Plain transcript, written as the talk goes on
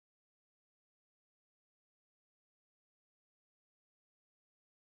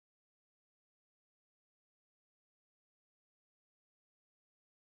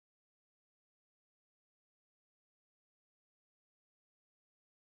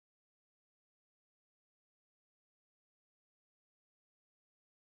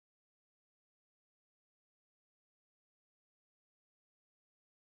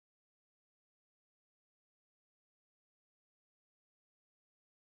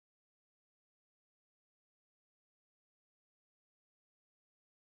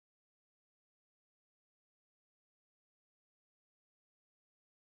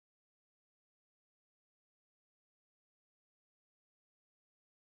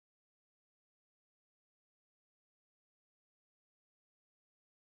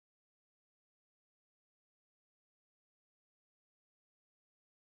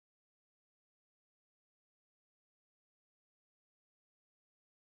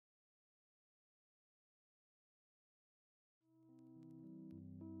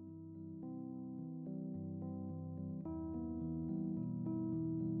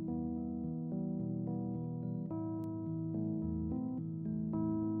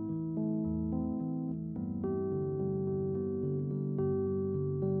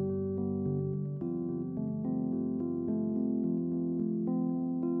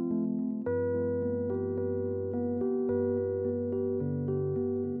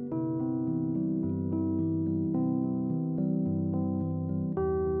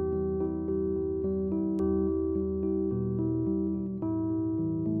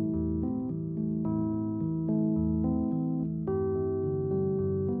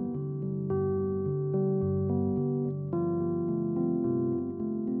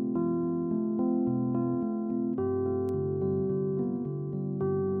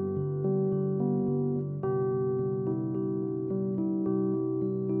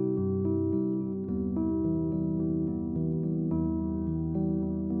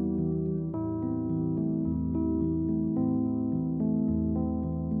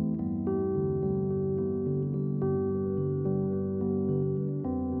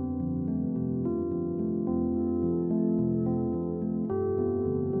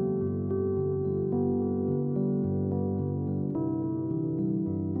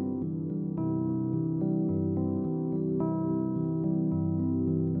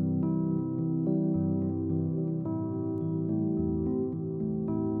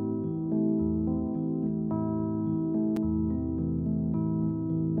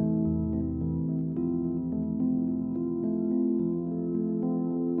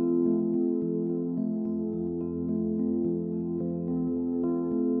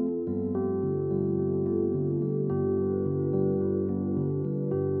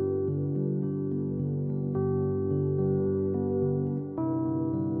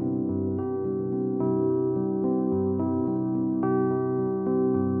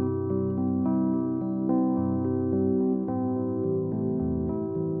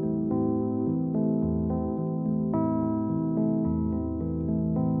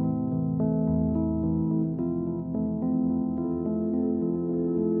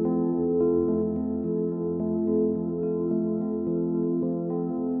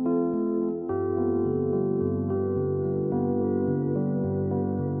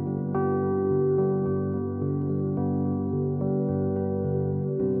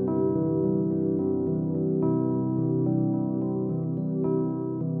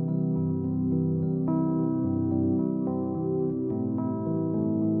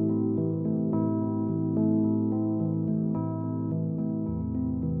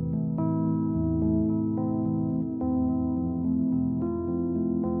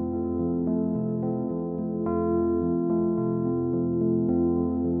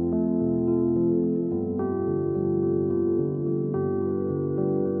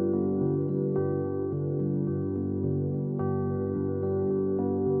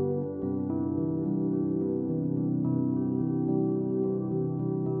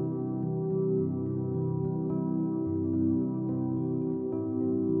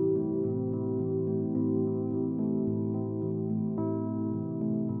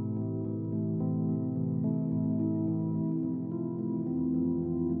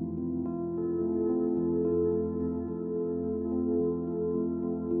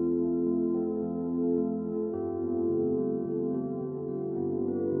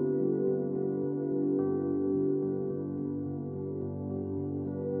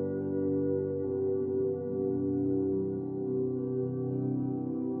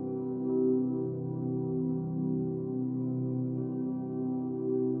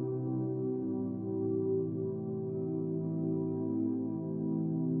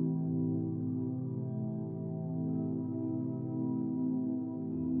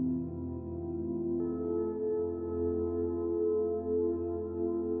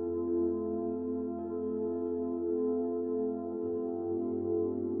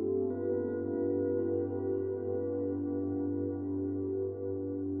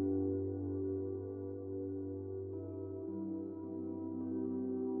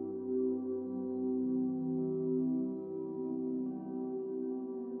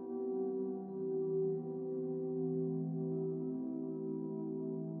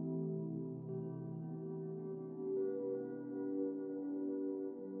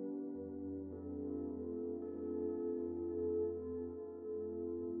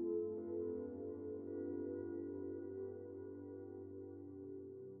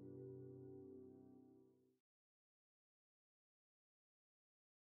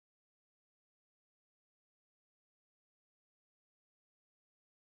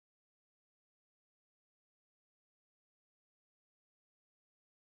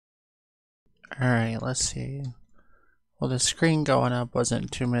Alright, let's see. Well, the screen going up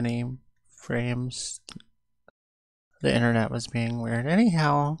wasn't too many frames. The internet was being weird.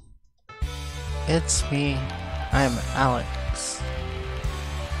 Anyhow, it's me. I'm Alex.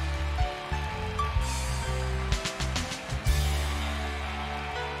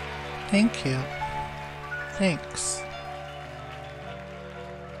 Thank you. Thanks.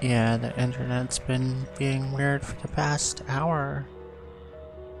 Yeah, the internet's been being weird for the past hour.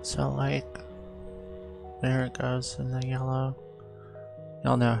 So, like, there it goes in the yellow.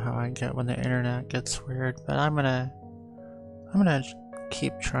 Y'all know how I get when the internet gets weird, but I'm gonna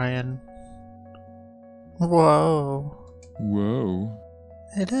keep trying. Whoa. Whoa.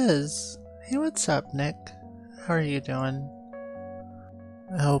 It is. Hey, what's up, Nick? How are you doing?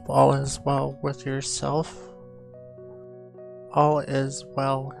 I hope all is well with yourself. All is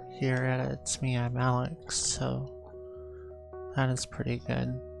well here at It's Me, I'm Alex, so that is pretty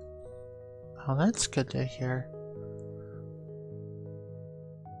good. Oh, that's good to hear.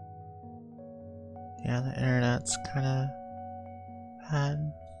 Yeah, the internet's kinda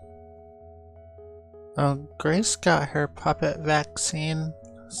bad. Oh, Grace got her puppet vaccine,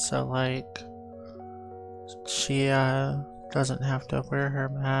 so like, she doesn't have to wear her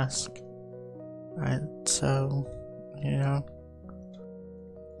mask. Right, so, you know,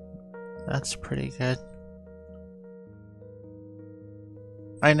 that's pretty good.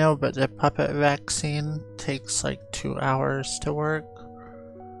 I know, but the puppet vaccine takes like 2 hours to work.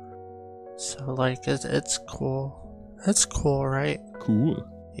 So like, it's cool. It's cool, right? Cool.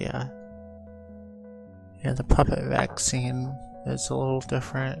 Yeah. Yeah, the puppet vaccine is a little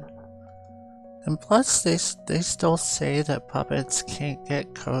different. And plus, they still say that puppets can't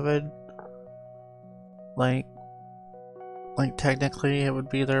get COVID. Like technically, it would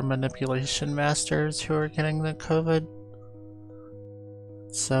be their manipulation masters who are getting the COVID.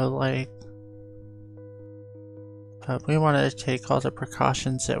 So like, but we want to take all the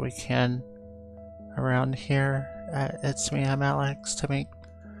precautions that we can around here at It's Me, I'm Alex to make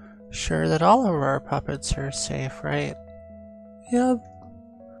sure that all of our puppets are safe, right? Yep.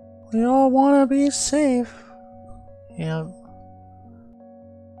 We all want to be safe. Yep.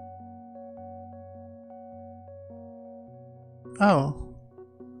 Oh.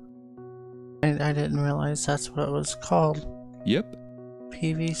 I didn't realize that's what it was called. Yep.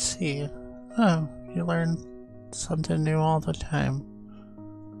 PVC. Oh, you learn something new all the time.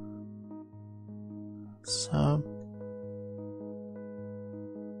 So,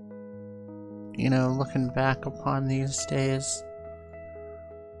 you know, looking back upon these days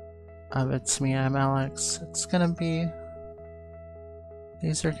of It's Me, I'm Alex, these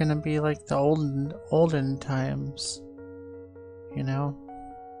are gonna be like the olden times, you know?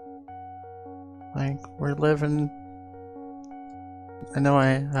 Like, we're living, I know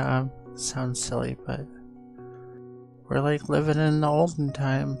I sound silly, but we're like living in the olden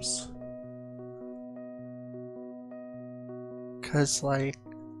times. Cause like,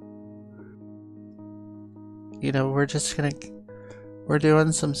 you know, we're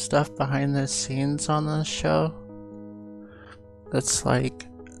doing some stuff behind the scenes on this show that's like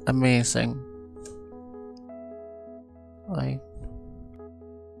amazing. Like,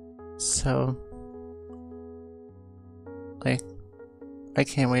 so, like, I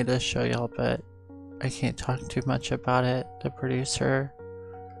can't wait to show y'all, but I can't talk too much about it. The producer,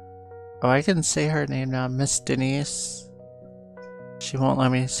 oh, I can say her name now, Miss Denise. She won't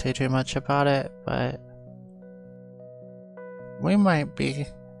let me say too much about it, but we might be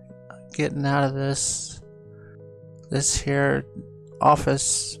getting out of this here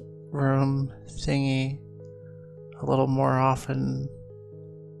office room thingy a little more often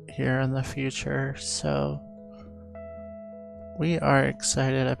here in the future, so we are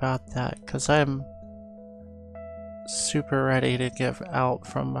excited about that because I'm super ready to get out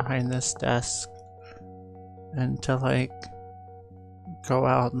from behind this desk and to like go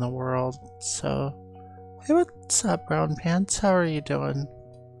out in the world. So, hey, what's up, Brown Pants? How are you doing?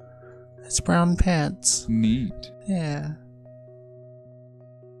 It's Brown Pants. Neat. Yeah.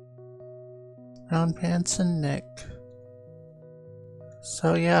 Brown Pants and Nick.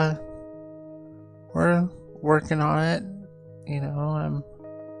 So yeah, we're working on it. You know,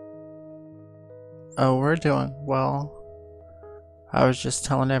 oh, we're doing well. I was just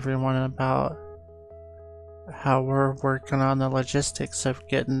telling everyone about how we're working on the logistics of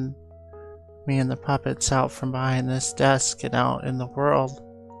getting me and the puppets out from behind this desk and out in the world.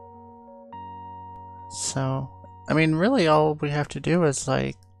 So, I mean, really all we have to do is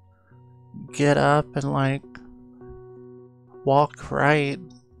like get up and like walk right.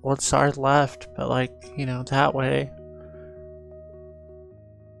 Well, it's our left, but like, you know, that way.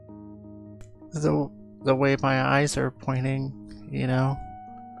 the way my eyes are pointing, you know,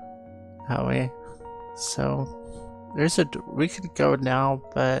 that way. So we could go now,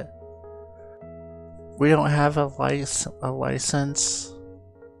 but we don't have a license.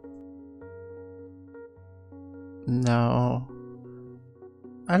 No.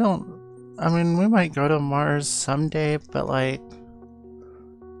 I mean, we might go to Mars someday, but like,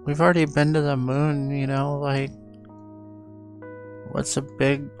 we've already been to the moon, you know, like, what's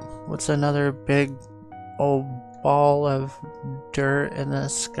another big old ball of dirt in the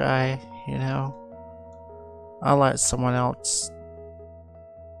sky, you know? I'll let someone else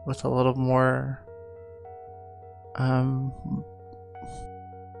with a little more, I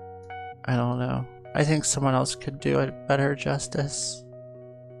don't know. I think someone else could do it better justice.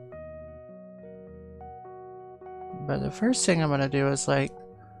 But the first thing I'm gonna do is like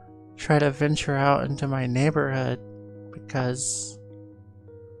try to venture out into my neighborhood, because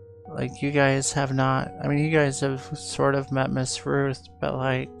like you guys have not, I mean, you guys have sort of met Miss Ruth, but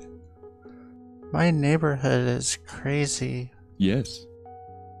like my neighborhood is crazy. Yes.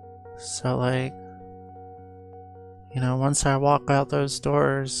 So like, you know, once I walk out those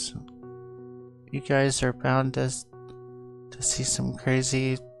doors, you guys are bound to see some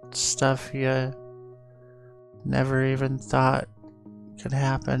crazy stuff you never even thought could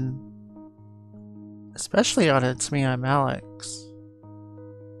happen. Especially on It's Me, I'm Alex.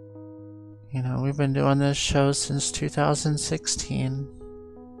 You know, we've been doing this show since 2016.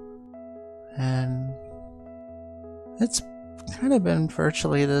 And it's kind of been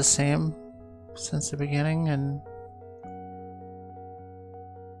virtually the same since the beginning, and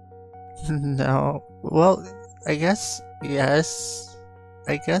no. Well, I guess, yes.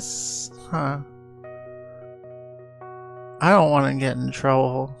 I guess, huh. I don't want to get in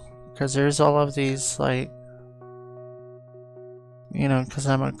trouble, because there's all of these, like, you know, because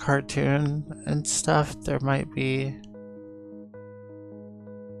I'm a cartoon and stuff, there might be...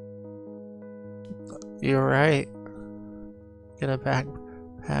 You're right. Get a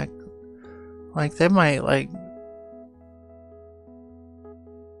backpack. Like, they might, like...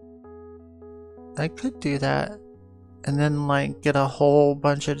 I could do that. And then, like, get a whole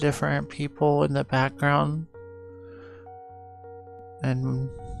bunch of different people in the background. And,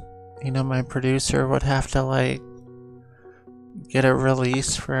 you know, my producer would have to, like, get a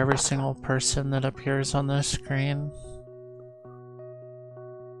release for every single person that appears on the screen.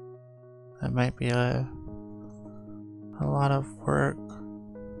 That might be a lot of work.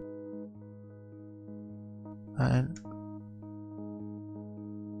 But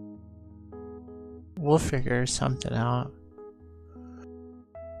we'll figure something out.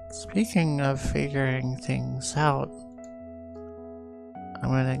 Speaking of figuring things out, I'm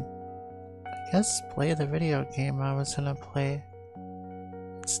gonna, I guess, play the video game I was gonna play.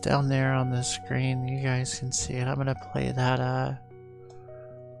 It's down there on the screen, you guys can see it. I'm gonna play that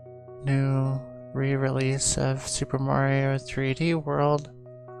new re-release of Super Mario 3D World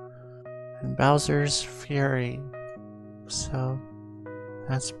and Bowser's Fury. So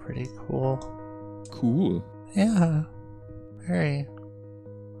that's pretty cool. Cool. Yeah, very.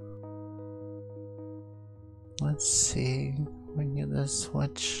 Let's see, we can get the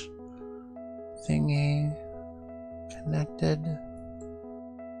Switch thingy connected.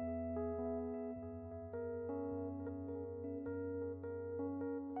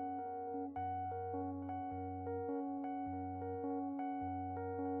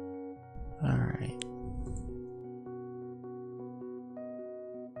 Alright.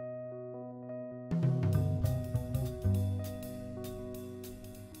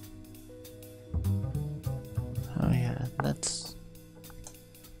 Oh yeah, that's...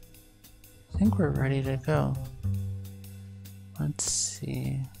 I think we're ready to go. Let's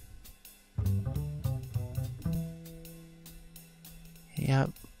see.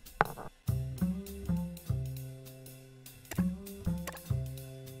 Yep.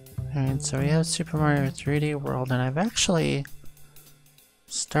 Alright, so we have Super Mario 3D World, and I've actually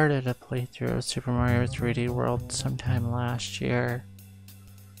started a playthrough of Super Mario 3D World sometime last year.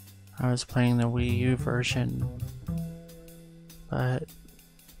 I was playing the Wii U version, but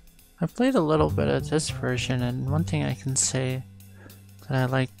I've played a little bit of this version, and one thing I can say that I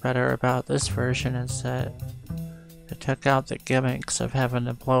like better about this version is that it took out the gimmicks of having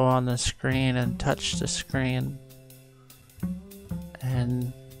to blow on the screen and touch the screen,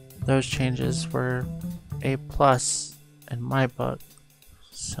 and those changes were A+ in my book.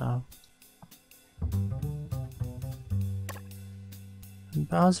 So, and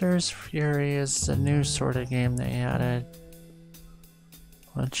Bowser's Fury is the new sort of game they added,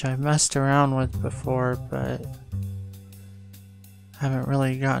 which I messed around with before, but haven't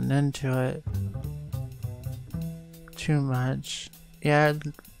really gotten into it. too much. Yeah,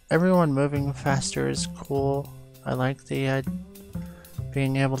 everyone moving faster is cool. I like the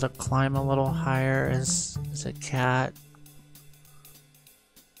being able to climb a little higher as a cat.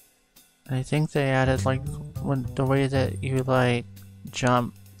 And I think they added like the way that you like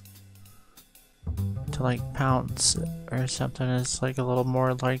jump to like pounce or something is like a little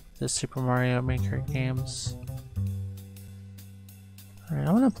more like the Super Mario Maker games. Alright,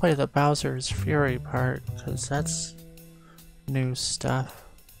 I want to play the Bowser's Fury part because that's new stuff.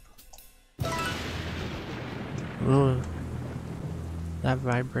 Ooh, that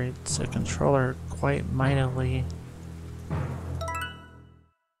vibrates the controller quite mightily.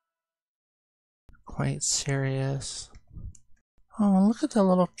 Quite serious. Oh, look at the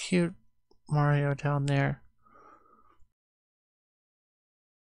little cute Mario down there.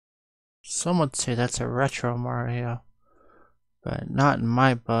 Some would say that's a retro Mario, but not in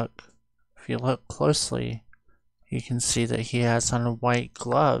my book. If you look closely, you can see that he has on white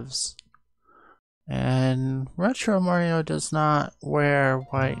gloves. And retro Mario does not wear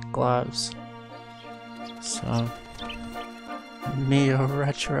white gloves. So,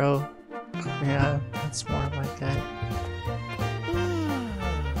 neo-retro, yeah, that's more like it.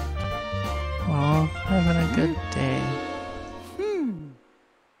 Oh, having a good day.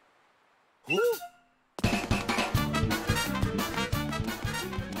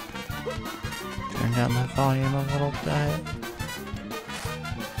 Turn down the volume a little bit.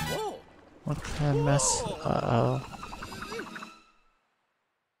 What kind of mess? Uh-oh.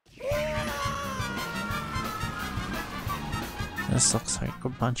 This looks like a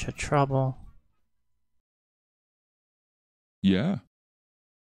bunch of trouble. Yeah.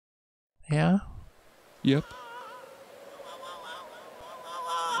 Yeah? Yep.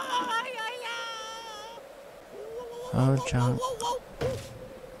 Oh, junk.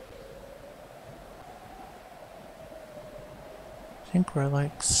 I think we're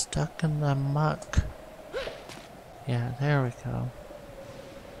like stuck in the muck. Yeah, there we go.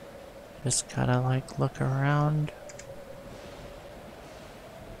 Just gotta like look around.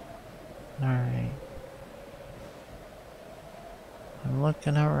 Alright. I'm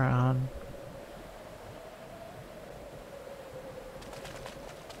looking around.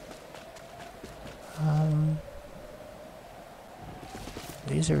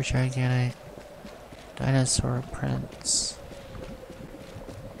 These are gigantic dinosaur prints.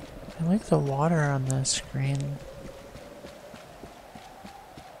 I like the water on the screen.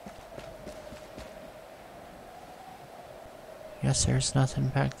 Guess there's nothing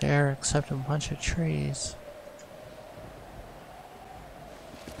back there except a bunch of trees.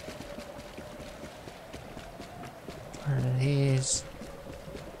 What are these?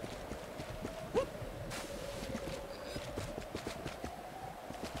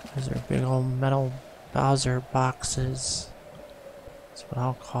 Those are big old metal Bowser boxes. That's what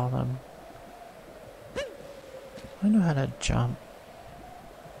I'll call them. I know how to jump.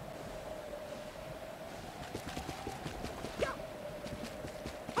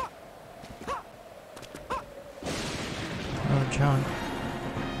 Oh, junk.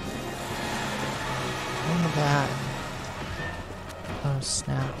 Look at that. Oh,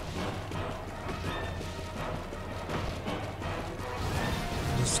 snap.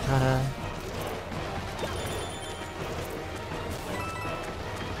 Just gotta...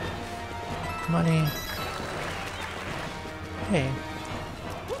 money. Hey.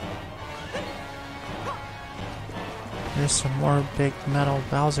 There's some more big metal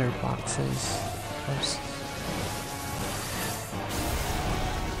Bowser boxes. Oops.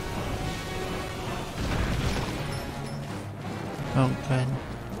 Oh, good.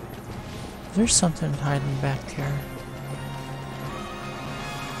 There's something hiding back here.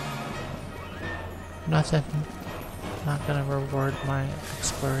 Nothing. Not gonna reward my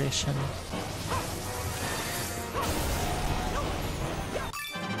exploration.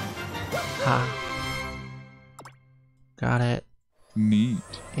 Ha. Got it. Neat.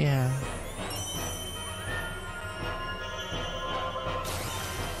 Yeah.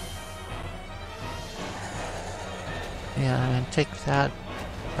 Yeah, and take that,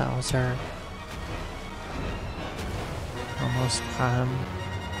 Bowser. Almost got him.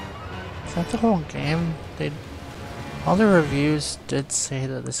 Is that the whole game? All the reviews did say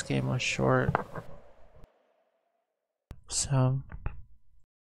that this game was short. So...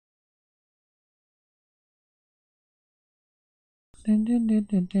 Look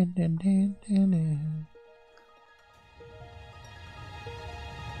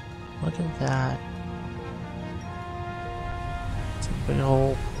at that. It's a big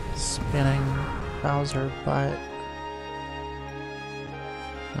old spinning Bowser butt.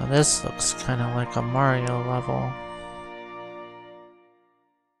 Now this looks kind of like a Mario level.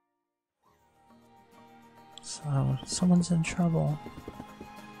 So, someone's in trouble.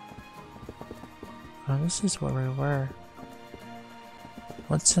 Oh, this is where we were.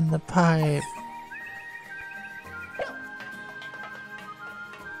 What's in the pipe?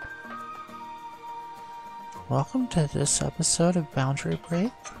 Welcome to this episode of Boundary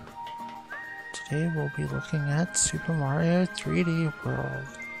Break. Today we'll be looking at Super Mario 3D World.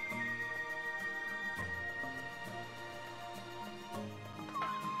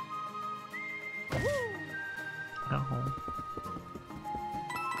 Oh.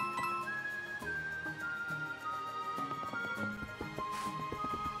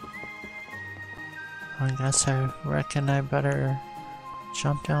 I guess I reckon I better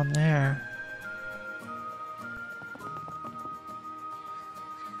jump down there.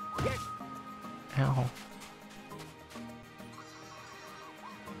 Ow.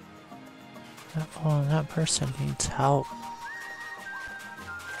 Oh, that person needs help.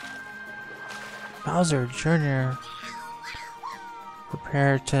 Bowser Jr.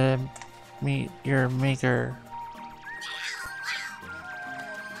 Prepare to meet your maker.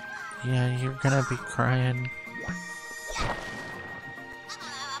 Yeah, you're gonna be crying.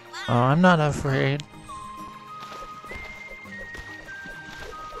 Oh, I'm not afraid.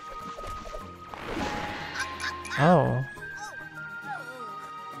 Oh.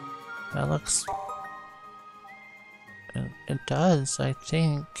 That looks... It does, I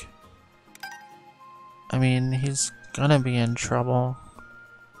think. I mean, he's gonna be in trouble.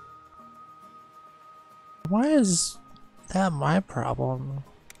 Why is that my problem?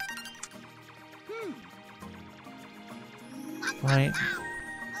 Right.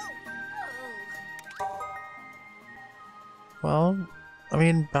 Well, I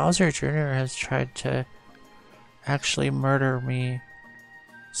mean, Bowser Jr. has tried to actually murder me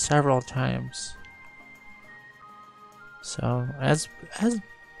several times. So, as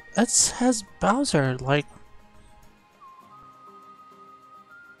Bowser, like...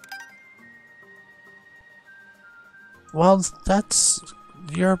 Well, that's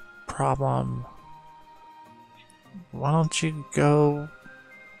your problem. Why don't you go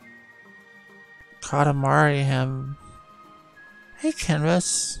Katamari him? Hey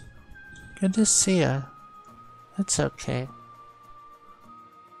Canvas, good to see ya. It's okay.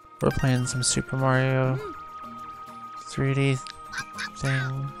 We're playing some Super Mario 3D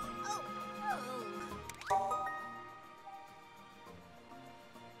thing.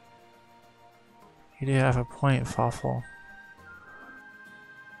 You do have a point, Fawful.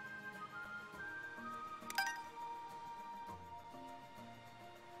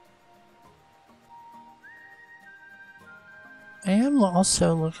 I am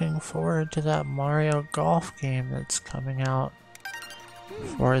also looking forward to that Mario Golf game that's coming out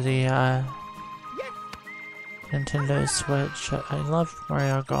for the Nintendo Switch. I love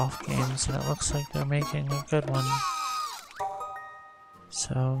Mario Golf games and it looks like they're making a good one.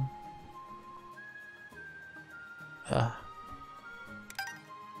 So...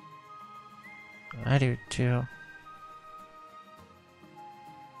 I do too.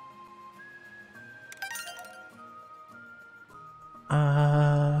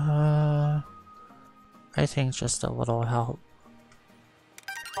 I think just a little help.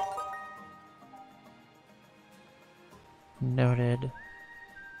 Noted.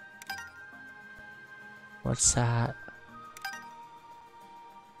 What's that?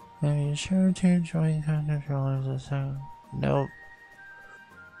 Are you sure to join controllers a second? Nope.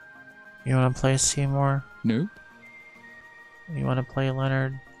 You wanna play Seymour? Nope. You wanna play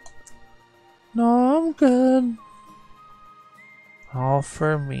Leonard? No, I'm good. All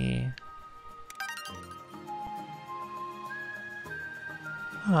for me.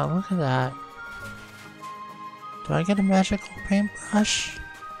 Oh, look at that. Do I get a magical paintbrush?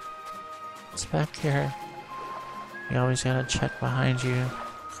 It's back here. You always gotta check behind you,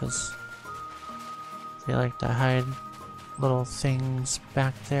 because they like to hide little things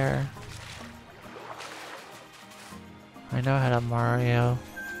back there. I know how to Mario.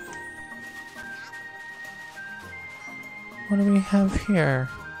 What do we have here?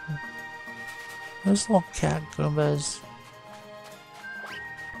 Those little cat Goombas.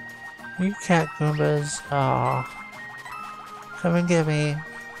 You cat Goombas. Aw. Come and get me.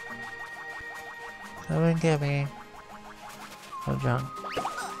 Come and get me. Oh, John.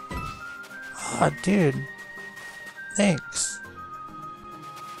 Aw, dude. Thanks.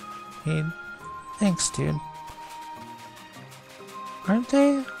 Thanks, dude. Aren't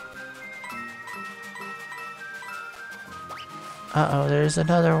they? Uh-oh, there's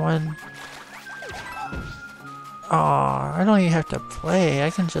another one. Aw, I don't even have to play. I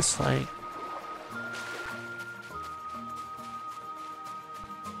can just, like...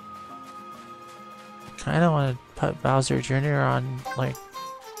 kinda wanna put Bowser Jr. on, like,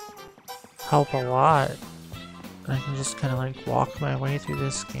 help a lot. I can just kinda like walk my way through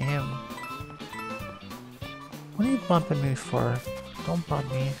this game. What are you bumping me for? Don't bump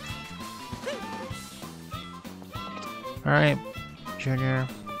me. Alright, Junior.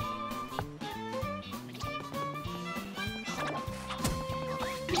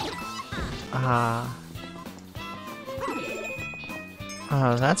 Ah.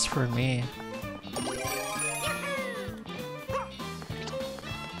 Oh, that's for me.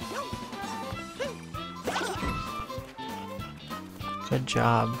 Good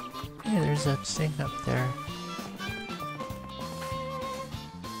job. Hey, there's a thing up there.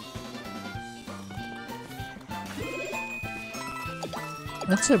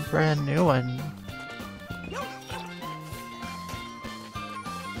 That's a brand new one.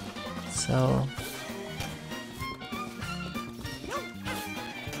 So...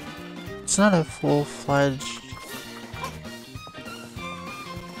 it's not a full-fledged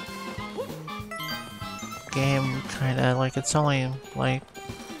game, kinda, like it's only like,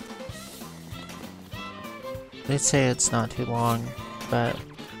 they say it's not too long, but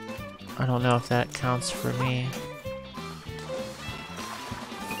I don't know if that counts for me.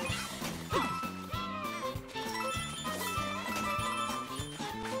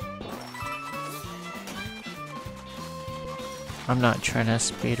 I'm not trying to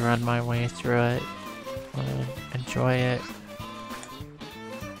speedrun my way through it. I want to enjoy it.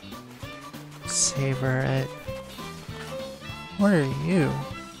 Savor it. What are you?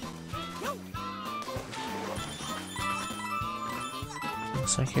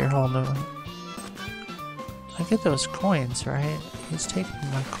 Looks like you're holding... I get those coins, right? He's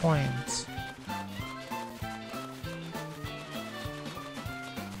taking my coins.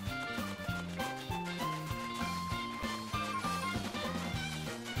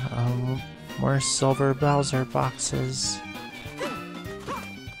 More silver Bowser boxes.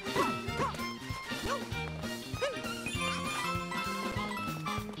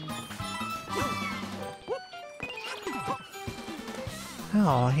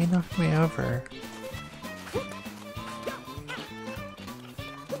 Oh, he knocked me over.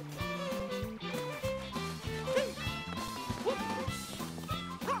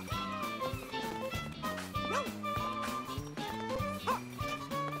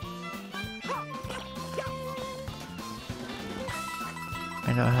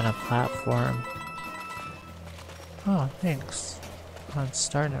 I know how to platform. Oh, thanks. Oh, it's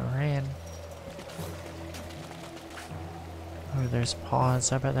starting to rain. Oh, there's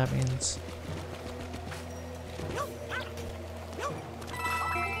pause. I bet that means...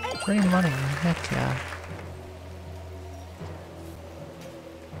 free money. Heck yeah.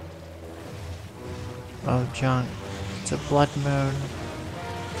 Oh, junk. It's a blood moon.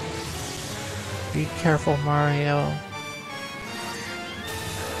 Be careful, Mario.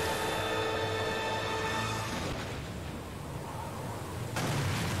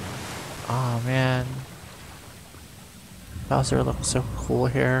 Oh man, Bowser looks so cool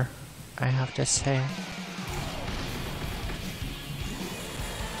here, I have to say.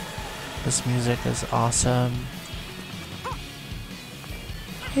 This music is awesome.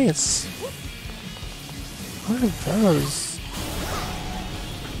 Hey, it's... what are those?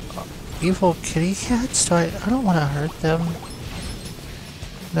 Evil kitty cats? I don't want to hurt them.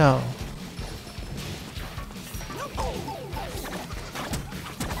 No.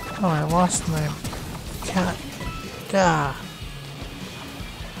 Oh, I lost my cat. Gah.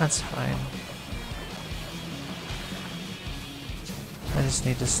 That's fine. I just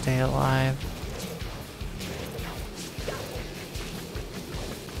need to stay alive.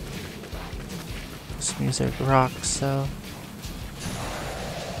 This music rocks, so...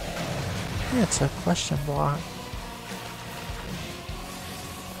 yeah, it's a question block.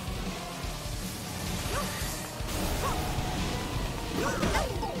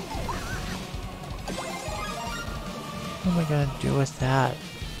 What am I gonna do with that?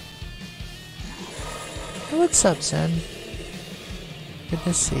 Hey, what's up, Zen? Good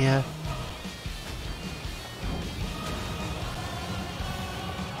to see ya.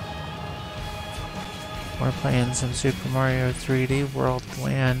 We're playing some Super Mario 3D World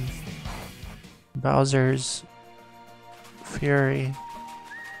Land. Bowser's Fury.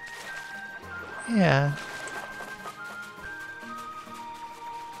 Yeah.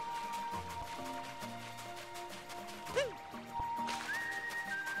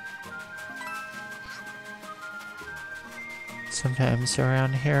 Sometimes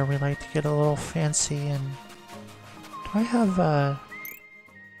around here we like to get a little fancy and... do I have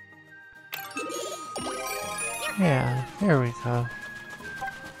yeah, there we go.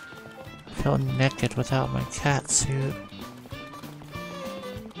 feel naked without my cat suit.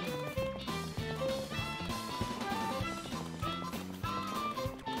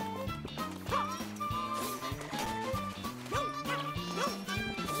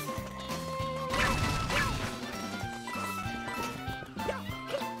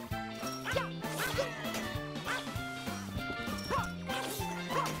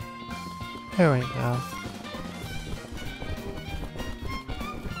 There we go.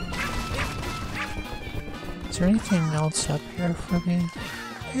 Is there anything else up here for me?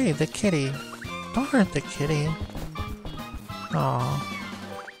 Hey, the kitty. Don't hurt the kitty. Aw.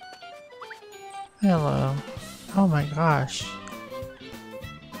 Hello. Oh my gosh.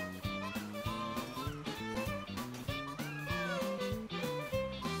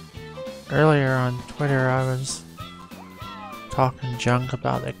 Earlier on Twitter I was talking junk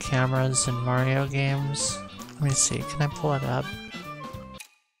about the cameras in Mario games. Let me see, can I pull it up?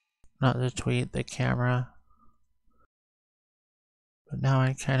 Not the tweet, the camera. But now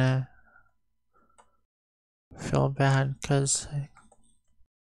I kinda feel bad because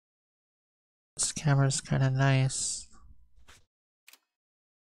this camera's kinda nice.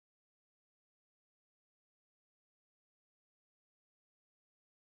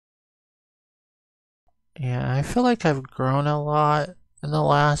 Yeah, I feel like I've grown a lot in the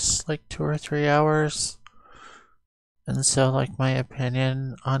last like 2 or 3 hours. And so like my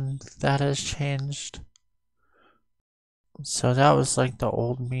opinion on that has changed. So that was like the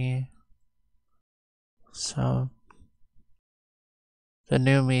old me. So the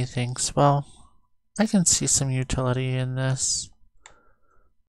new me thinks, well, I can see some utility in this.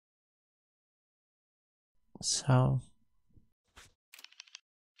 So,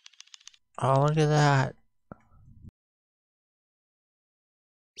 oh, look at that.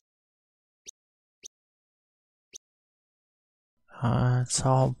 It's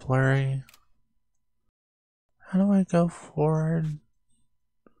all blurry. How do I go forward?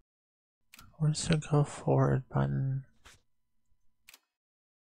 Where's the go forward button?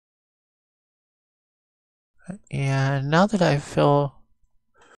 Yeah, now that I feel,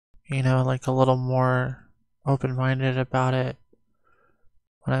 you know, like a little more open-minded about it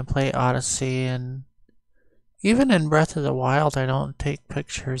when I play Odyssey, and even in Breath of the Wild I don't take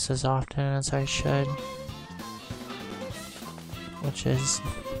pictures as often as I should. Which is,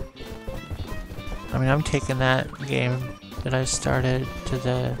 I mean, I'm taking that game that I started to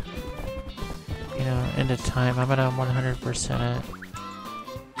the, you know, end of time. I'm gonna 100% it.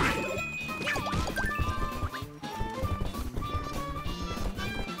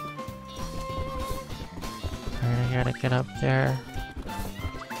 Alright, I gotta get up there.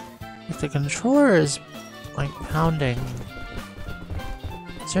 If the controller is like pounding,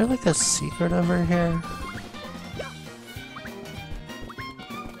 is there like a secret over here?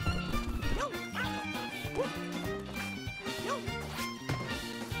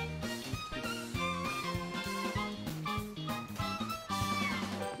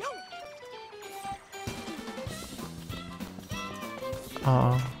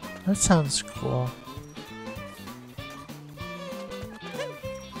 Oh, that sounds cool.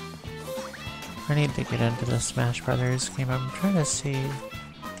 I need to get into the Smash Brothers game. I'm trying to see.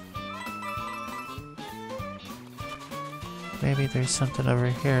 Maybe there's something over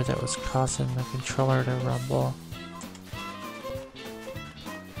here that was causing the controller to rumble.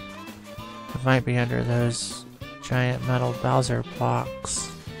 It might be under those giant metal Bowser blocks.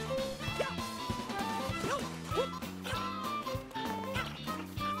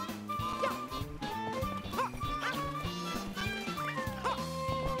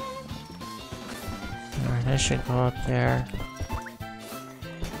 I should go up there.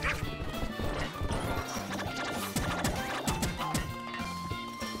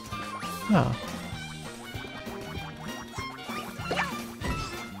 Oh.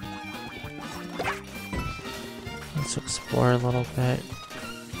 Let's explore a little bit.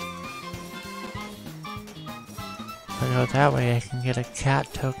 If I go that way, I can get a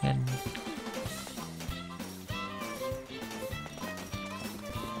cat token.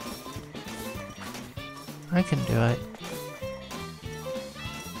 I can do it.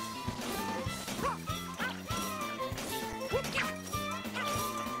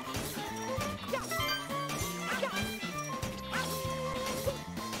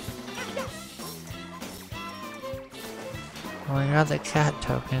 Well, I got the cat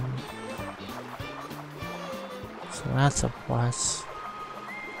token. So that's a plus.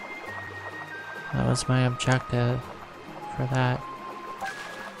 That was my objective for that.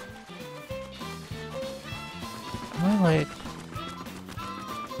 Am I like...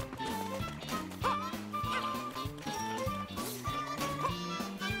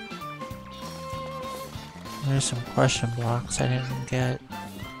 There's some question blocks I didn't get.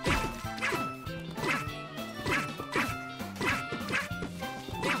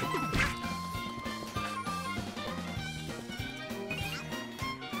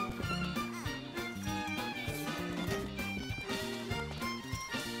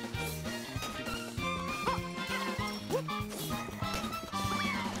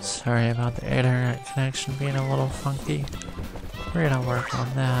 Sorry about the internet connection being a little funky. We're gonna work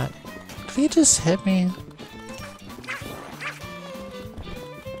on that. Did he just hit me?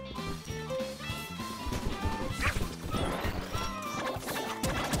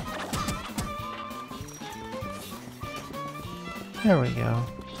 There we go.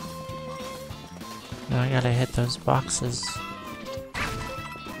 Now I gotta hit those boxes.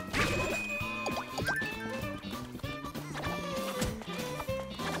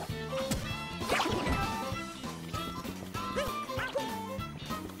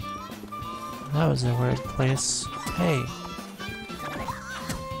 That was a weird place. Hey.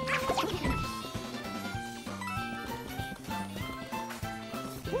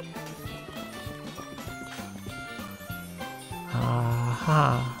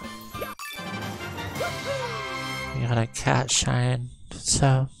 Aha. We got a cat shine,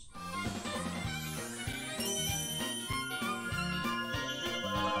 so.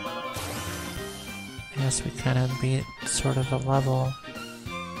 I guess we kind of beat sort of a level.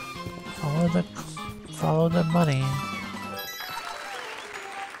 Follow the money.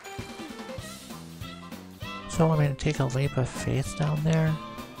 So want me to take a leap of faith down there?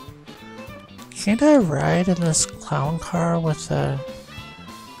 Can't I ride in this clown car with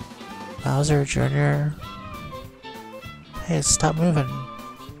Bowser Jr.? Hey, stop moving.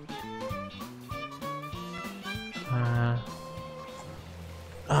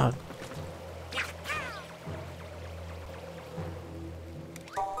 Oh.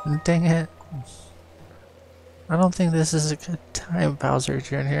 Dang it. I don't think this is a good time, Bowser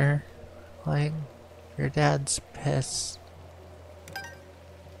Jr. Like, your dad's pissed.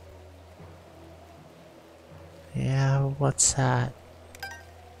 Yeah, what's that?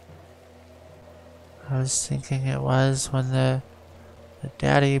 I was thinking it was when the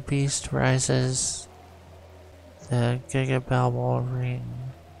Daddy Beast rises, the Giga Bell will ring.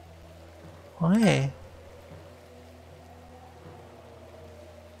 Why?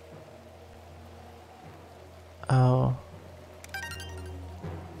 Oh.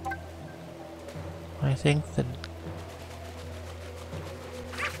 I think that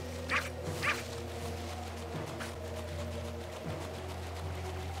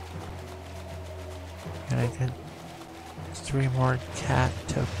gotta get 3 more cat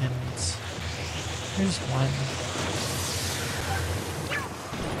tokens. Here's one.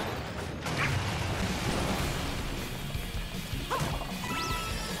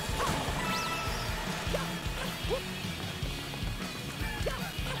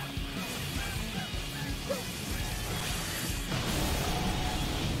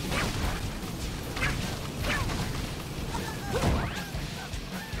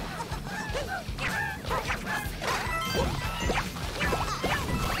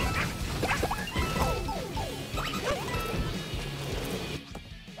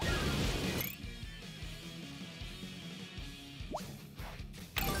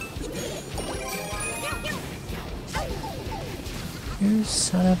 You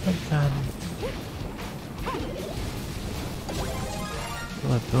son of a gun.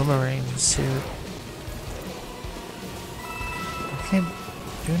 Ooh, a boomerang suit. I can't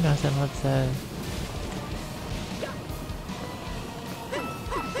do nothing with the...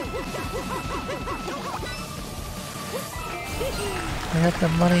 I got the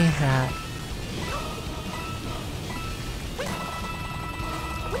money hat.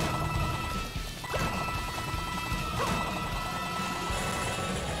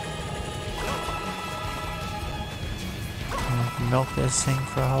 Milk this thing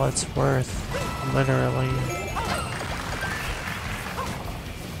for all it's worth, literally.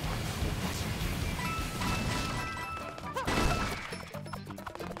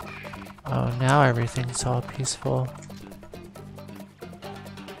 Oh, now everything's all peaceful.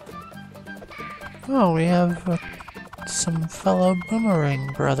 Oh, we have some fellow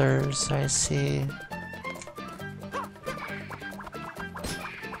boomerang brothers, I see.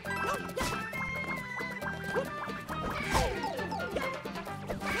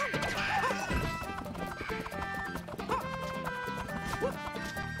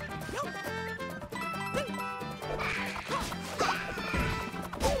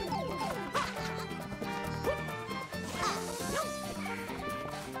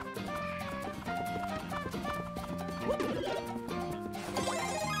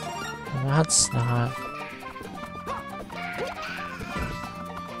 That's not...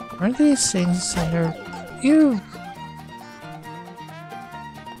 Are these things that are... You...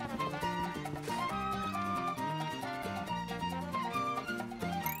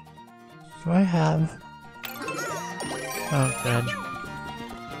 Do I have... Oh, good.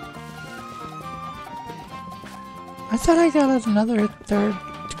 I thought I got another third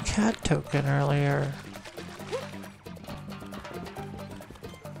cat token earlier.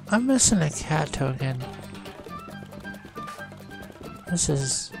 I'm missing a cat token. This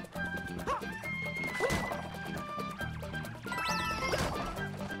is...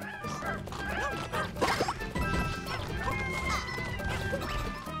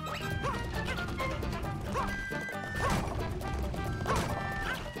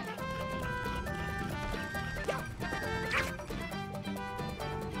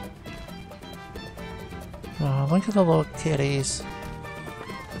 Oh, look at the little kitties.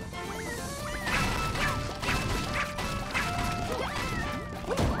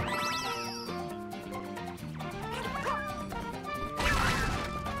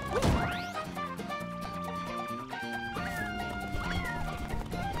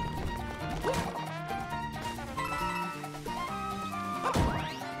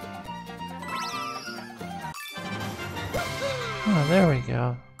 Oh, there we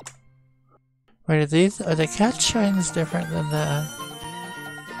go. Wait, are the cat shines different than the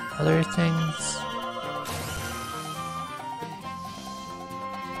other things?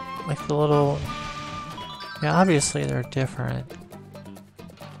 Like the little... Yeah, obviously they're different.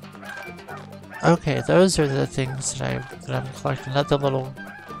 Okay, those are the things that I'm collecting, not the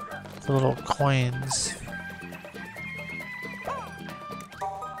little coins.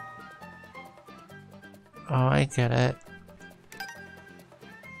 Oh, I get it.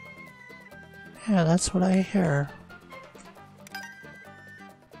 Yeah, that's what I hear.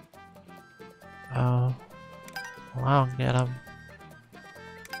 Oh. Well, I don't get them.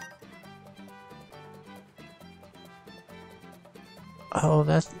 Oh,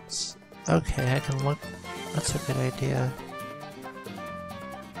 that's... Okay, I can look... That's a good idea.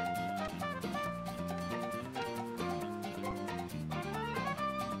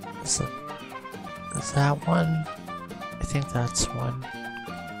 Is that one? I think that's one.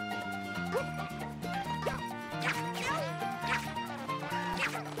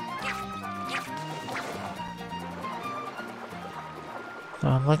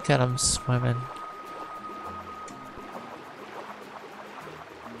 Oh, look at him swimming.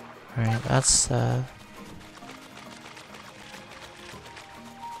 Alright, that's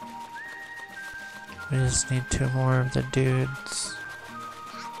we just need 2 more of the dudes.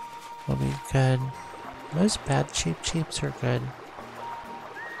 We'll be good. Those bad cheeps are good.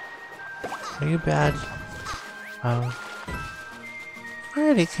 Are you bad? Oh.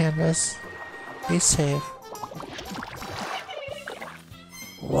 Alrighty, Canvas. Be safe.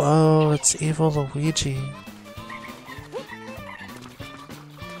 Whoa, it's evil Luigi.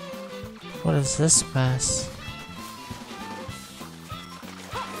 What is this mess?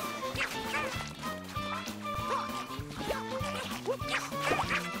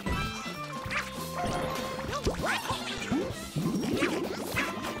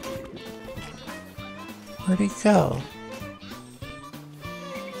 Where'd he go?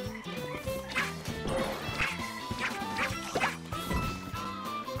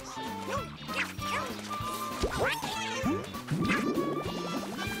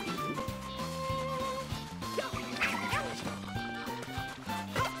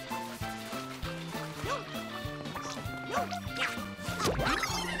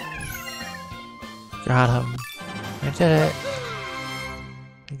 Got him. I did it.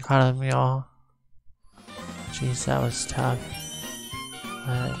 I got him, y'all. Jeez, that was tough.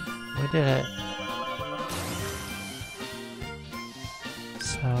 But we did it.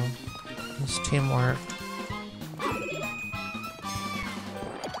 So, it's teamwork.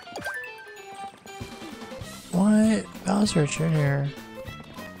 What? Bowser Jr.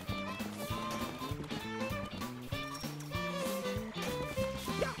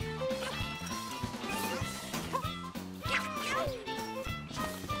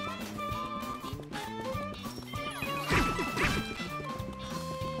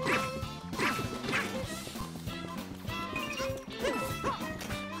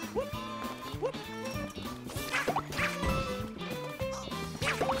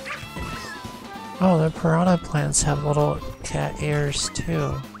 Oh, the piranha plants have little cat ears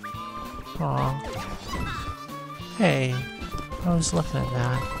too. Aw. Hey, I was looking at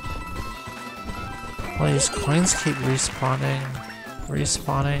that. Well, these coins keep respawning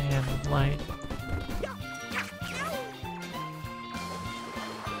and like...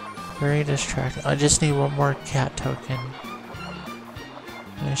 Very distracting. I just need one more cat token.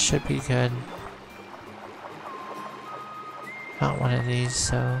 It should be good. Not one of these,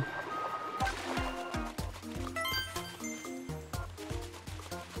 so...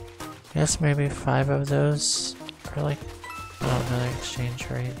 Guess maybe 5 of those are like... Oh, another exchange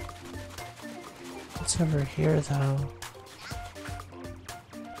rate. What's over here, though?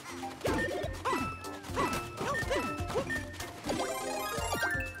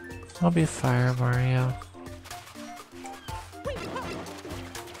 I'll be Fire Mario.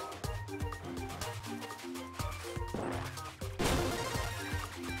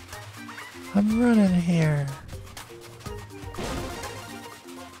 I'm running here.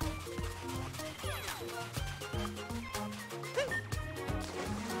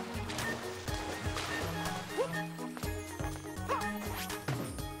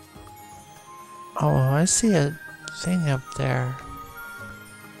 Oh, I see a thing up there.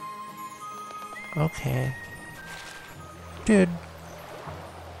 Okay. Dude.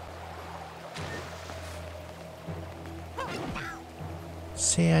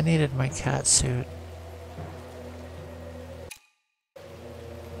 See, I needed my cat suit.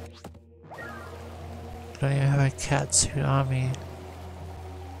 Don't even have a cat suit on me.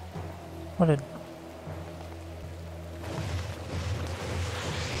 What a...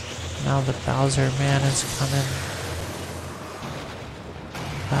 Now the Bowser man is coming.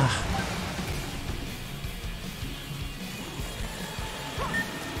 Ah.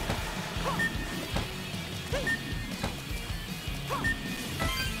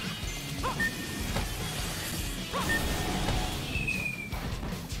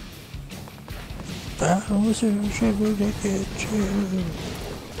 Bowser's ever to get you.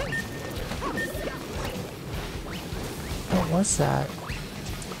 What was that?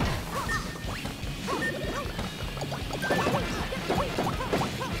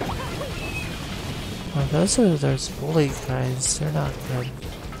 Oh, those are those bully guys. They're not good.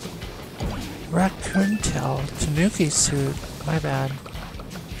 Raccoon tail. Tanuki suit. My bad.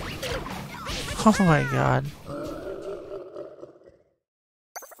 Oh my god.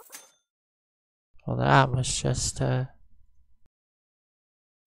 Well, that was just where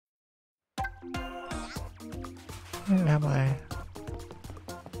am I?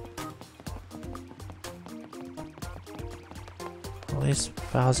 At least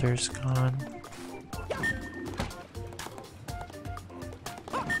Bowser's gone.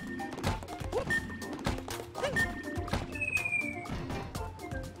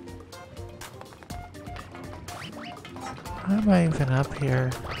 How am I even up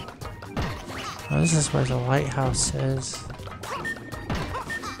here? Oh, this is where the lighthouse is.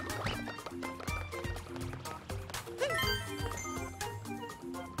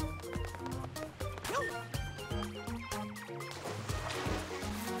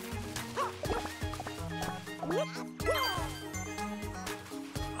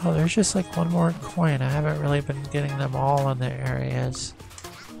 Oh, there's just like one more coin. I haven't really been getting them all in the areas.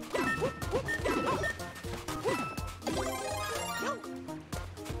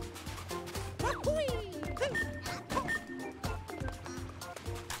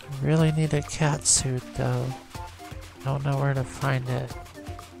 Really need a cat suit though. Don't know where to find it.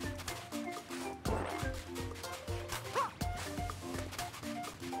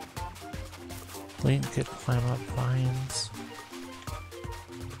 Link could climb up vines.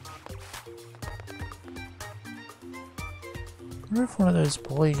 I wonder if one of those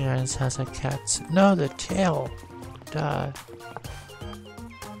bully guys has a cat suit. No, the tail. Duh.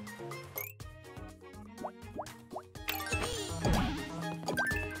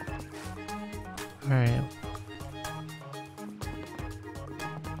 Alright.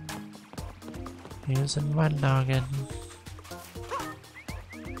 Using my noggin.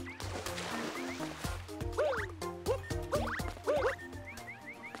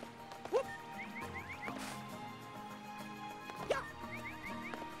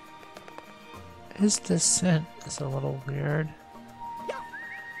 His descent is a little weird.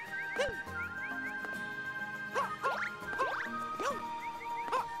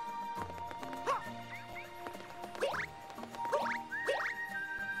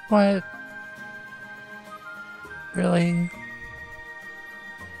 What? Really?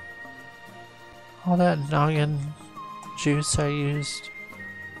 All that noggin juice I used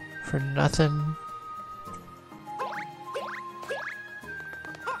for nothing?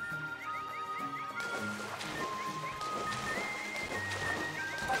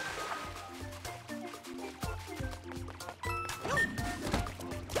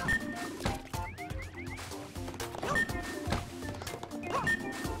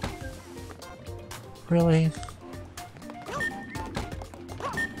 Really?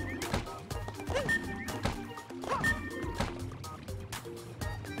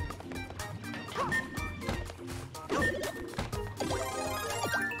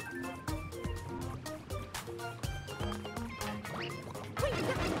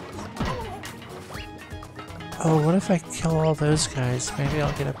 Oh, what if I kill all those guys? Maybe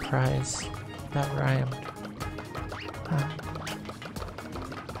I'll get a prize. That rhymed. Huh.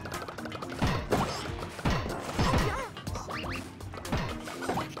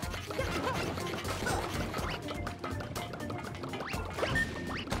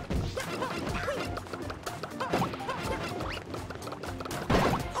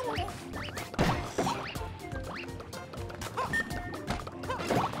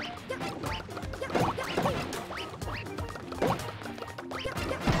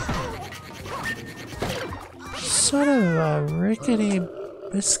 Sort of a rickety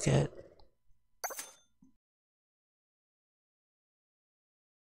biscuit.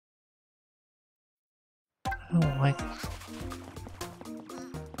 I don't like it.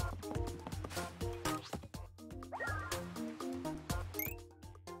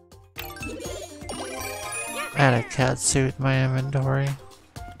 I had a cat suit in my inventory.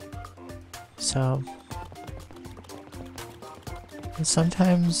 So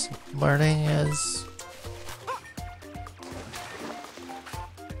sometimes learning is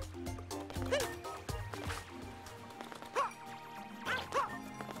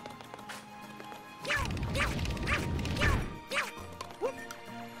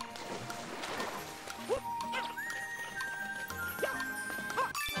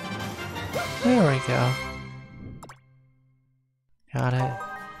there we go. Got it.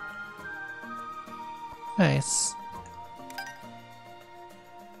 Nice.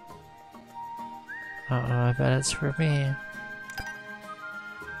 Uh-oh, I bet it's for me.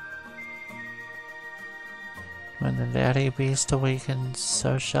 When the daddy beast awakens,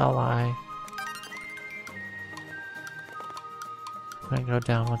 so shall I. I'm gonna go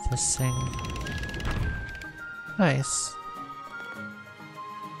down with this thing. Nice.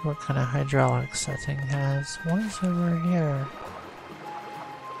 What kind of hydraulics that thing has? What is over here?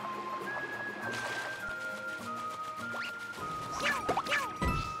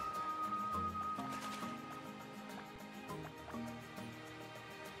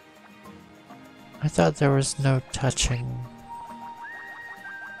 I thought there was no touching.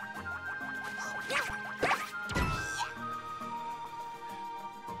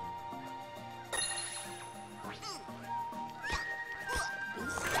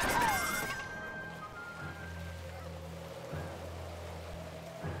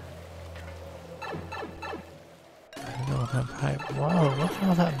 Whoa, look at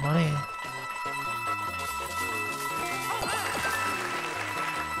all that money.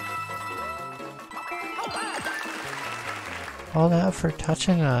 All that for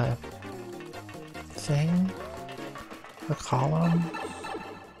touching a thing? A column?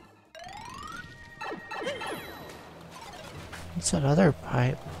 What's that other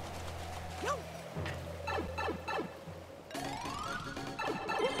pipe?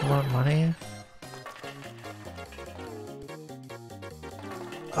 More money?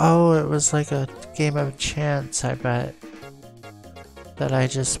 Oh, it was like a game of chance, I bet. That I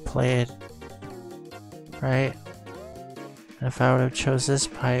just played. Right? And if I would have chose this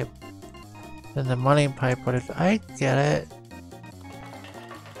pipe, then the money pipe would have... I get it.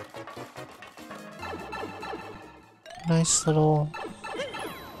 Nice little...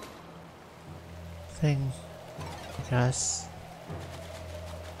 thing, I guess.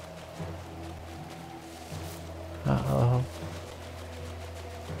 Uh-oh.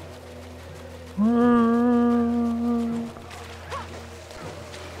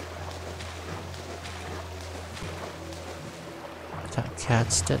 Thought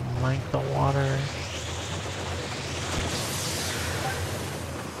cats didn't like the water.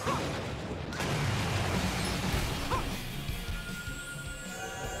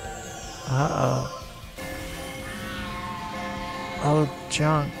 Uh-oh. Oh,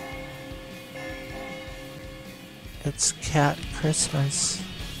 junk. It's Cat Christmas.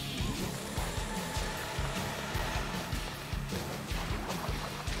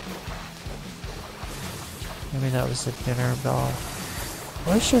 Maybe that was the dinner bell.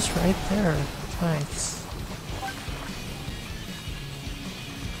 Oh, it's just right there. Nice.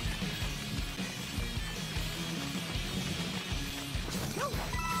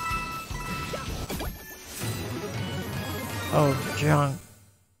 Oh, junk.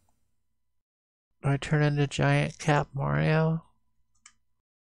 Do I turn into Giant Cat Mario?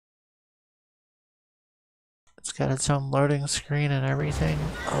 It's got its own loading screen and everything.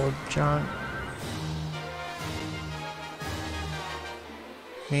 Oh, junk.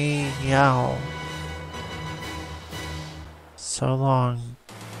 Meow. So long,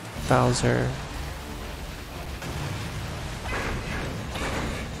 Bowser.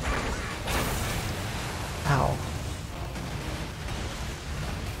 Ow.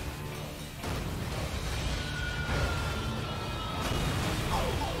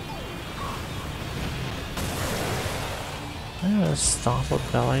 I got a stomp a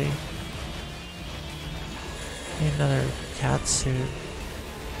belly. Need another cat suit.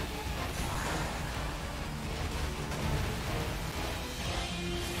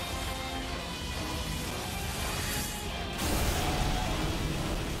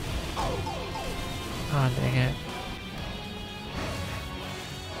 Oh, dang it.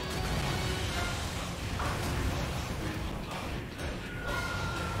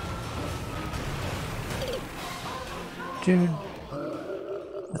 Dude,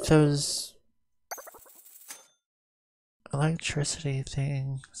 with those electricity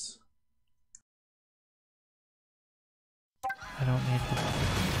things, I don't need them.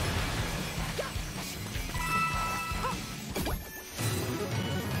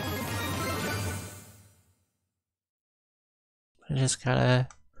 I just gotta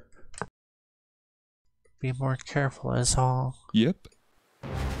be more careful is all. Yep.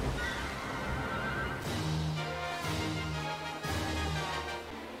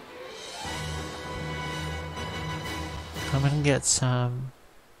 I'm gonna get some.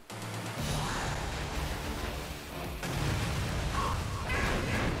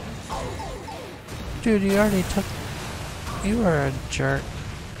 Dude, you already took. You were a jerk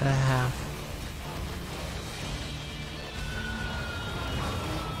and a half.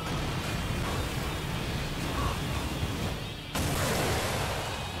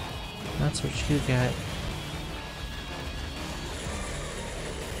 That's what you get.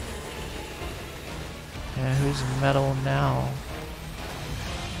 Yeah, who's metal now?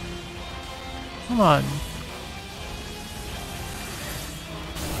 Come on.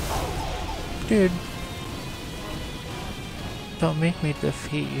 Dude. Don't make me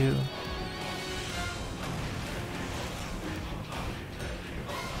defeat you.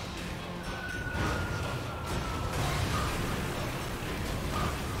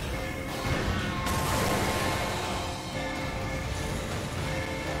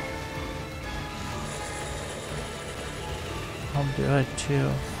 I'll do it too.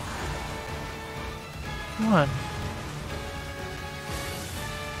 Come on.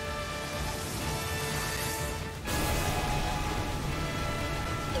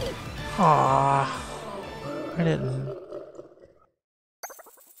 Ah, I didn't.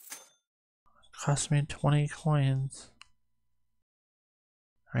 Cost me 20 coins.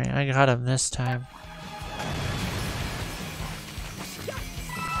 Alright, I got him this time.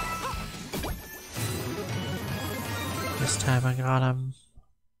 This time I got him.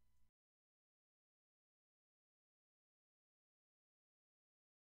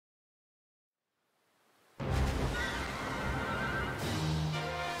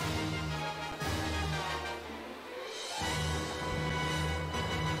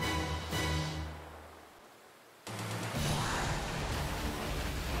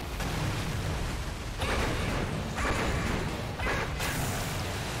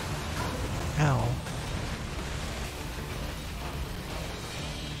 Ow.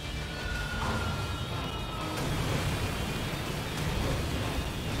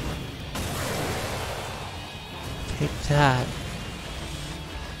 Take that.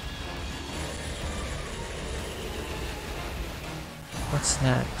 What's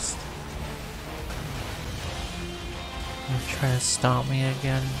next? You try to stomp me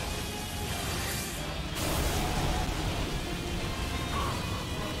again?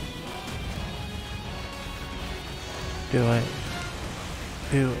 Do it.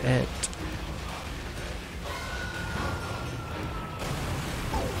 Do it.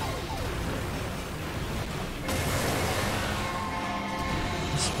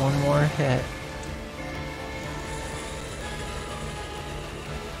 Just one more hit.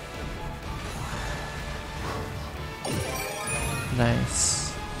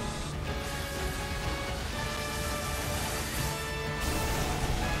 Nice.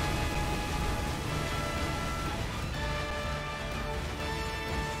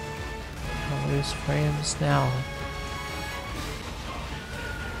 I'll lose frames now.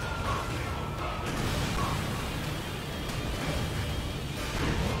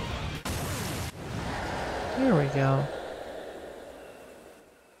 There we go.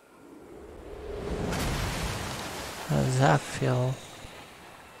 How does that feel?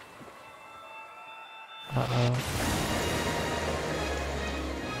 Uh-oh.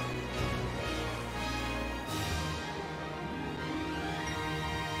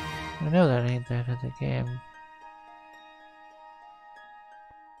 I know that ain't the end of the game.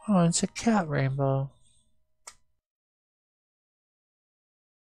 Oh, it's a cat rainbow.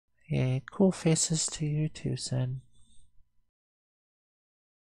 Yay, cool faces to you too, Sin.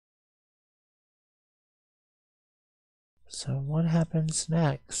 So what happens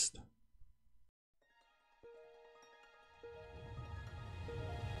next?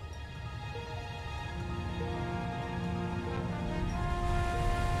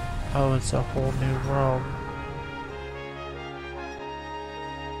 Oh, it's a whole new world.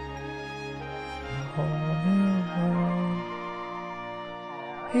 A whole new world.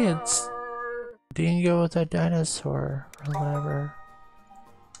 Hey, it's Dingo with a dinosaur, or whatever.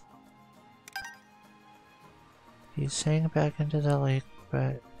 He sank back into the lake,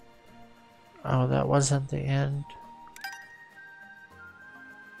 but... Oh, that wasn't the end.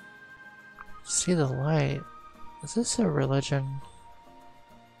 See the light. Is this a religion?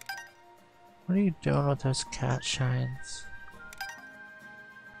 What are you doing with those cat shines?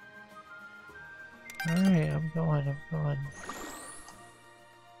 Alright, I'm going.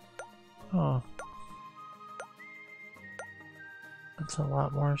 Oh. That's a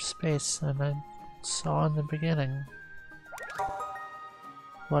lot more space than I saw in the beginning.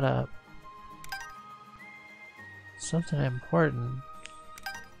 What up? Something important.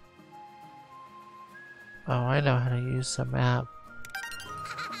 Oh, I know how to use the map.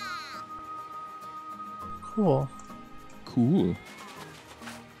 Cool. Cool.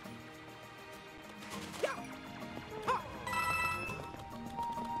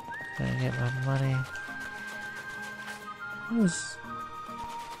 Gotta get my money. Who's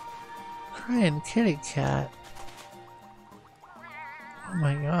crying kitty cat? Oh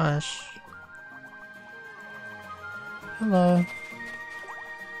my gosh. Hello.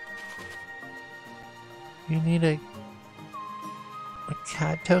 You need a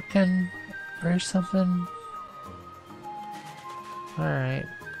cat token or something? Alright.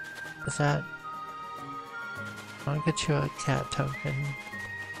 Is that... I'll get you a cat token.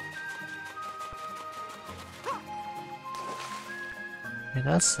 Okay,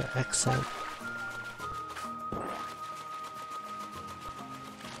 that's the exit.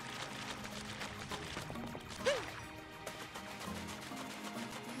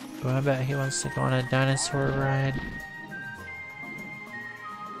 Well, I bet he wants to go on a dinosaur ride.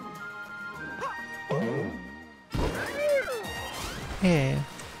 Hey.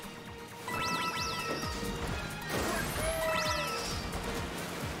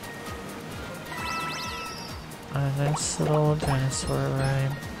 A nice little dinosaur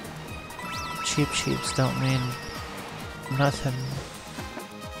ride. Cheap sheeps don't mean nothing.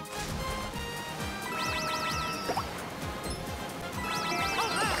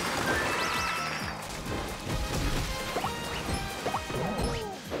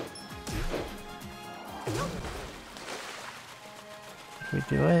 Did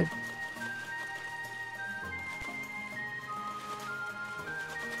we do it?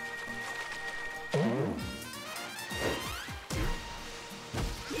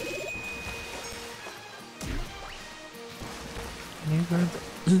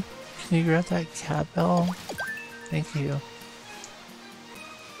 Can you grab that cat bell? Thank you.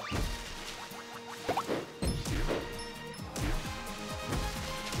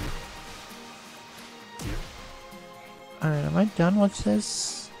 Alright, am I done with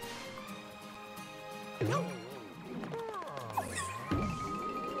this? I'm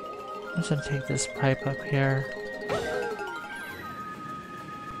just gonna take this pipe up here.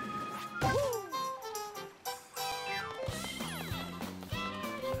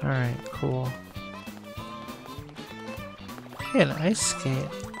 Alright, cool. Hey, an ice skate.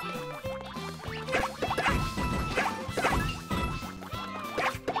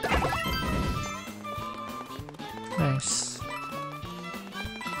 Nice.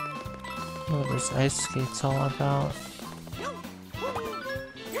 What this ice skate's all about.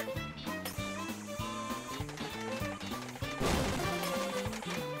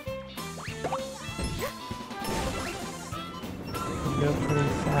 Go pretty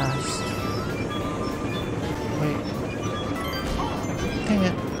fast. Wait. Dang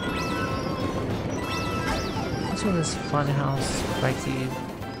it. Let's do this funhouse spiky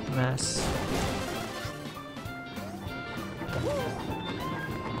mess.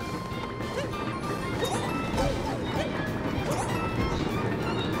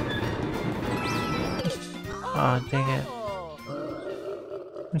 Aw, oh, dang it.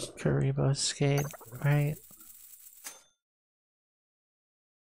 Karibo skate, right?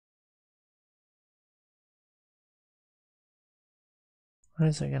 When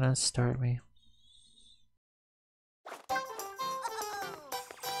is it gonna start me?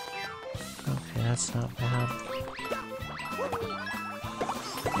 Okay, that's not bad.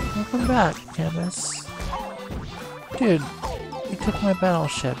 Welcome back, Canvas. Dude, you took my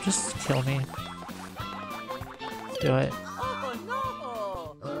battleship. Just kill me. Do it.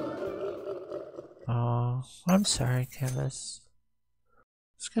 Oh, I'm sorry, Canvas.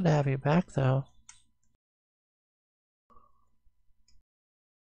 It's good to have you back, though.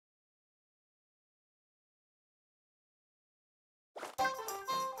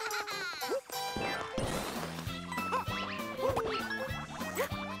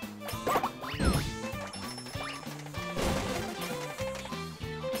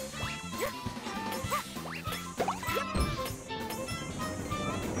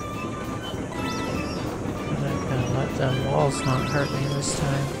 balls not hurt me this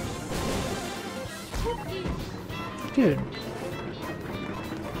time. Dude.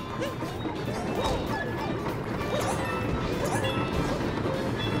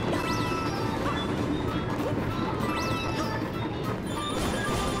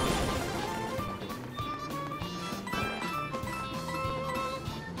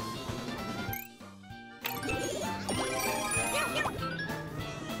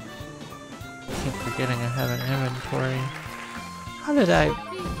 Keep forgetting I have an inventory. How did I...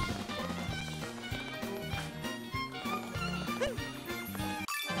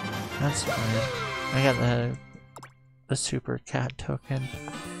 That's fine. I got the super cat token.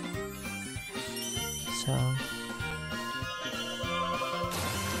 So...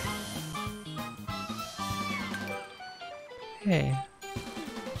 Hey.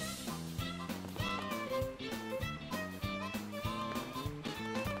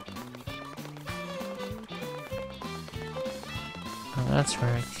 Oh, that's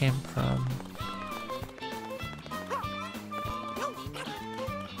where it came from.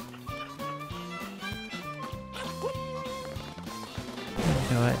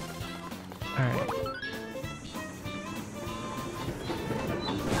 Do it. Alright.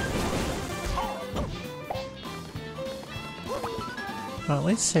 Well, at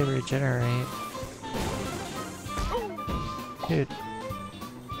least they regenerate. Dude.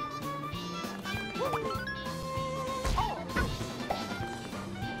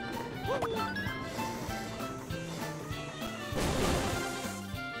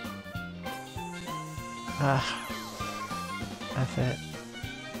 Ah. F it.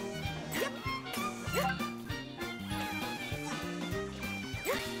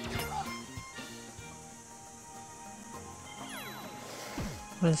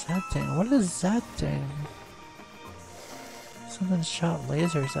 What is that thing? What is that thing? Someone shot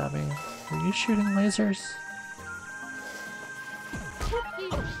lasers at me. Were you shooting lasers?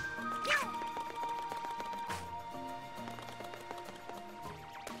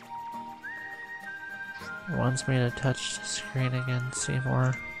 It wants me to touch the screen again,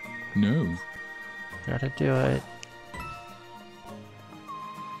 Seymour. No. Gotta do it.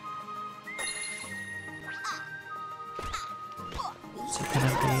 Is it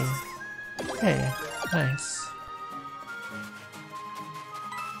gonna be... Hey, nice.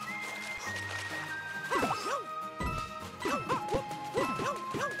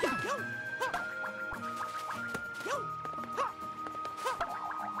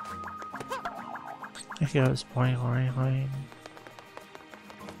 It goes boing boing boing.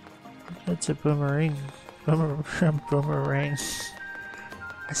 It's a boomerang. Boomerang.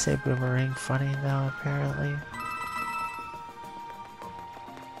 I say boomerang funny now, apparently.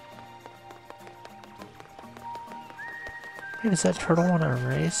 Hey, does that turtle want to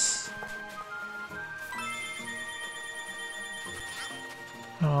race?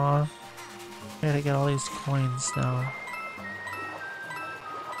 Aw. I gotta get all these coins now.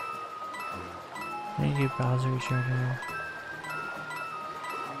 Thank you, Bowser Jr.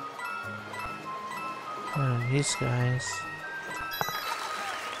 What are these guys?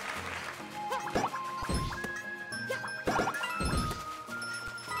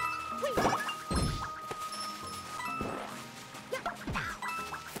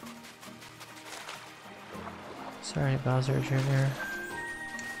 Sorry, Bowser Jr.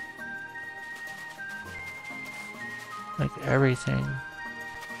 Like everything.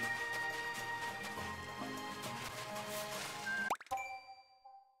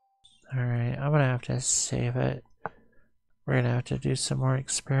 Alright, I'm gonna have to save it. We're gonna have to do some more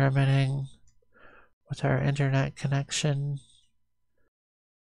experimenting with our internet connection.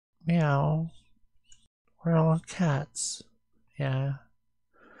 Meow. We're all cats. Yeah.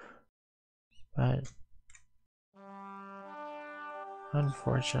 But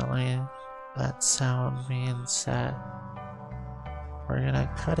unfortunately, that sound means that we're gonna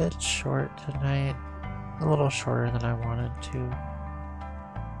cut it short tonight. A little shorter than I wanted to.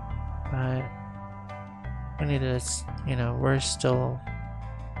 But we need to, you know, we're still,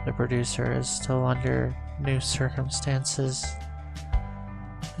 the producer is still under new circumstances.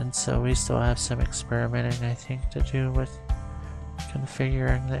 And so we still have some experimenting, I think, to do with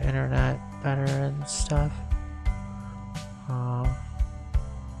configuring the internet better and stuff.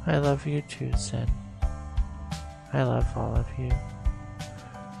 I love you too, Zen. I love all of you.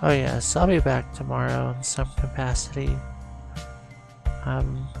 Oh yes, I'll be back tomorrow in some capacity.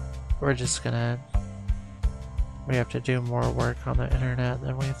 We're just gonna... We have to do more work on the internet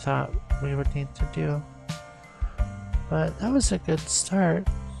than we thought we would need to do. But that was a good start.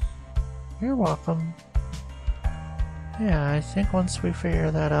 You're welcome. Yeah, I think once we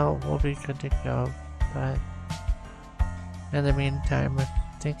figure that out, we'll be good to go. But In the meantime,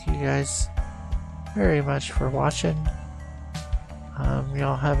 thank you guys very much for watching.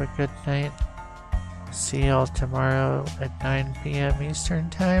 Y'all have a good night. See y'all tomorrow at 9 p.m. Eastern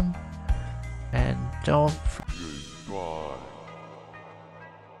Time. And don't forget.